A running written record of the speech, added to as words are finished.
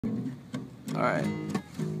All right.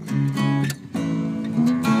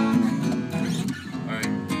 All right.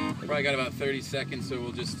 Probably got about 30 seconds, so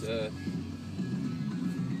we'll just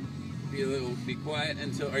be quiet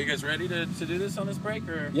until. Are you guys ready to do this on this break,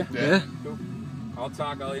 or? Yeah. Cool. I'll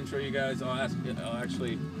talk. I'll intro you guys. I'll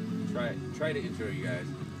actually try to intro you guys.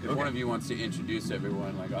 If one of you wants to introduce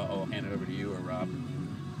everyone, like I'll hand it over to you or Rob.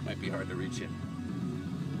 Might be hard to reach it.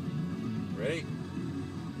 Ready?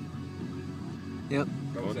 Yep.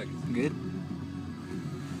 Couple seconds. Good.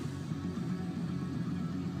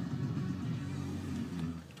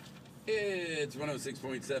 It's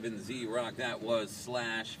 106.7 Z-Rock. That was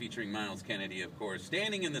Slash featuring Miles Kennedy, of course.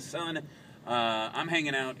 Standing in the Sun. I'm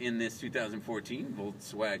hanging out in this 2014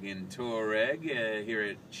 Volkswagen Touareg here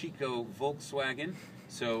at Chico Volkswagen.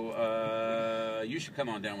 So you should come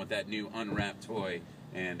on down with that new unwrapped toy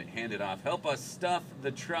and hand it off. Help us stuff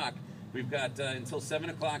the truck. We've got until 7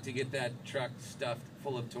 o'clock to get that truck stuffed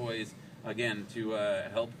full of toys, again, to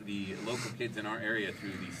help the local kids in our area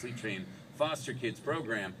through the Sleep Train Foster Kids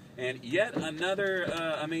program. And yet another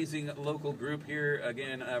amazing local group here.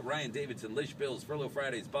 Again, Ryan Davidson, Lish Bills, Furlough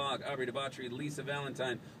Fridays, Bog, Aubrey Debauchery, Lisa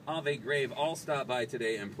Valentine, Ave Grave all stopped by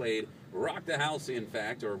today and played Rock the House, in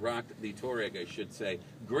fact, or rocked the Touareg, I should say.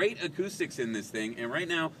 Great acoustics in this thing. And right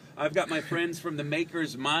now, I've got my friends from the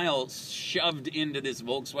Maker's Mile shoved into this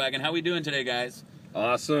Volkswagen. How we doing today, guys?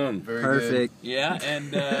 Awesome. Very Perfect. good. Yeah,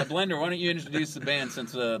 and Blender, why don't you introduce the band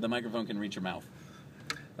since the microphone can reach your mouth?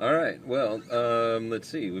 All right. Well, let's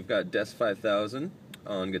see. We've got Des 5000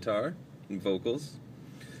 on guitar and vocals.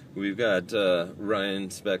 We've got Ryan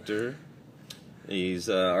Spector. He's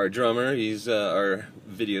our drummer. He's our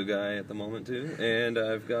video guy at the moment too. And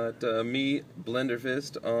I've got me,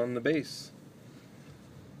 Blenderfist, on the bass.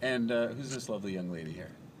 And who's this lovely young lady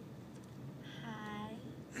here? Hi,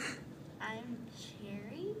 I'm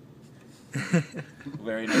Cherry.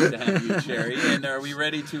 Very nice to have you, Cherry. And are we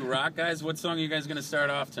ready to rock, guys? What song are you guys going to start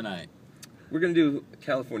off tonight? We're going to do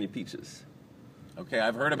California Peaches. Okay,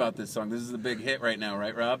 I've heard about this song. This is the big hit right now,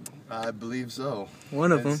 right, Rob? I believe so.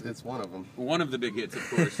 One of them. It's one of them. One of the big hits, of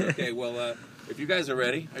course. Okay, well, if you guys are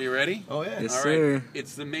ready, are you ready? Oh, yeah. Yes, All sir. right,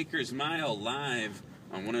 it's the Maker's Mile live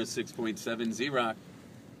on 106.7 Z-Rock.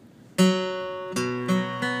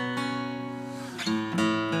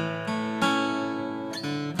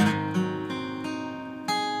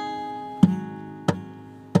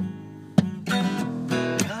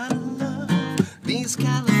 Gotta love these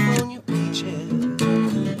California peaches.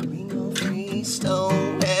 Ringo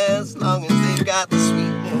Freestone, as long as they've got the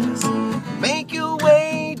sweetness. Make your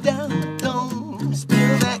way down, don't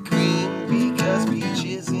spill that cream, because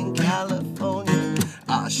peaches in California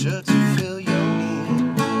are sure to fill your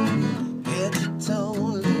need. Head to toe,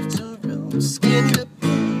 live to roll, skin to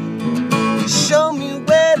bone. Show me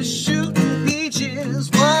where to shoot peaches.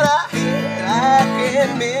 What I had, I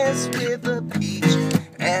can't miss with a peach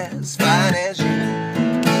as fine as you.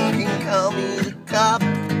 You can call me the cop,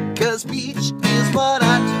 'cause peach is what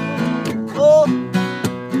I do. Oh,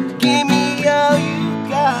 give me all you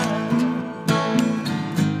got,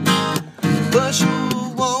 but you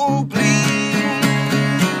won't please.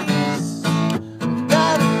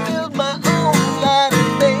 Gotta build my own ladder,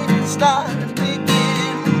 baby, start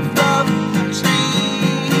picking from the tree.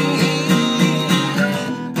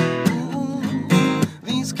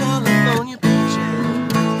 These California peaches,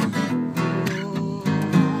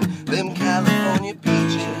 them California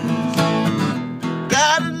peaches.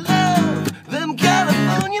 Gotta love them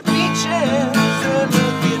California peaches. They're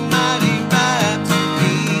looking mighty ripe to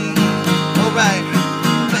me. Alright,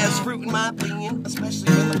 best fruit in my opinion,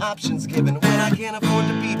 especially when the options given. When I can't afford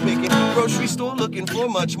to be picking, grocery store looking for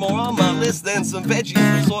much more on my list than some veggies,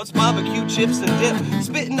 resorts, barbecue chips, and dip.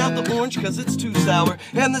 Spitting out the orange 'cause it's too sour,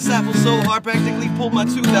 and this apple so hard practically pulled my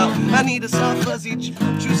tooth out. I need a soft, fuzzy,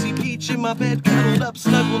 juicy peach in my bed, cuddled up,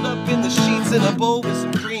 snuggled up in the sheets, in a bowl with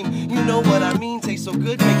some cream. You know what I mean? Tastes so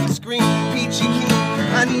good, make you scream. Peachy keen,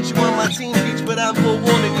 I need you on my team, peach, but I'm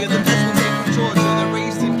forewarning you. The best ones ain't from Georgia, they're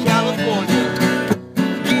raised in California.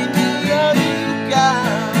 Give me all you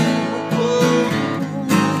got.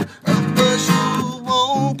 But you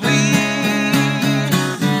won't please.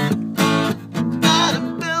 Gotta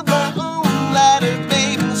build my own ladder,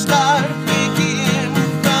 baby, and start picking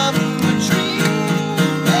from the tree.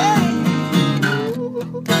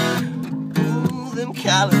 Ooh, them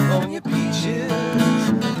California peaches.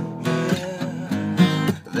 Yeah,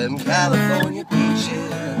 them California peaches.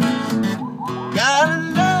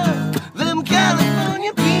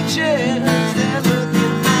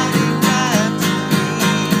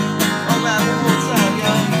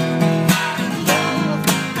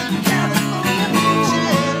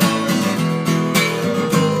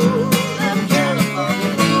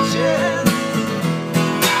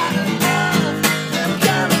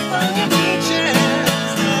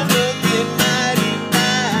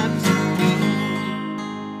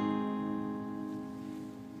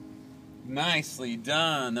 Nicely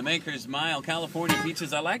done. The Maker's Mile, California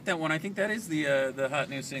Peaches. I like that one. I think that is the hot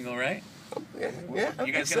new single, right? Yeah, I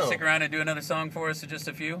You guys think gonna so. stick around and do another song for us, or just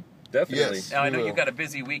a few? Definitely. Yes. Now, I know We you've will. got a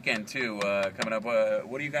busy weekend too coming up.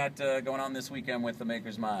 What do you got going on this weekend with the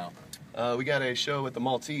Maker's Mile? We got a show at the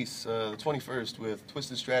Maltese the 21st with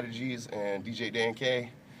Twisted Strategies and DJ Dan K.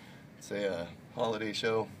 It's a holiday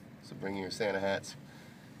show, so bring your Santa hats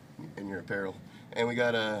and your apparel. And we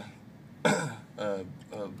got a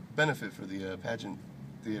benefit for the pageant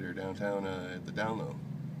theater downtown at the Down Low,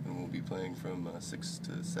 and we'll be playing from 6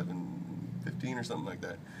 to 7:15 or something like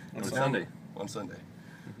that. On It's Sunday. On Sunday.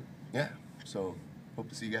 Yeah. So hope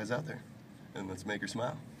to see you guys out there, and let's make her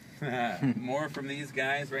smile. More from these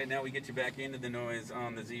guys. Right now, we get you back into the noise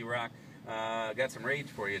on the Z-Rock. Got some rage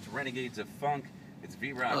for you. It's Renegades of Funk. It's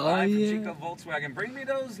V-Rock live from Chico Volkswagen. Bring me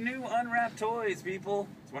those new unwrapped toys, people.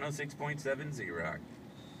 It's 106.7 Z-Rock.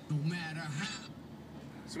 No matter how.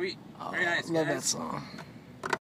 Sweet. Very nice, Love guys. that song.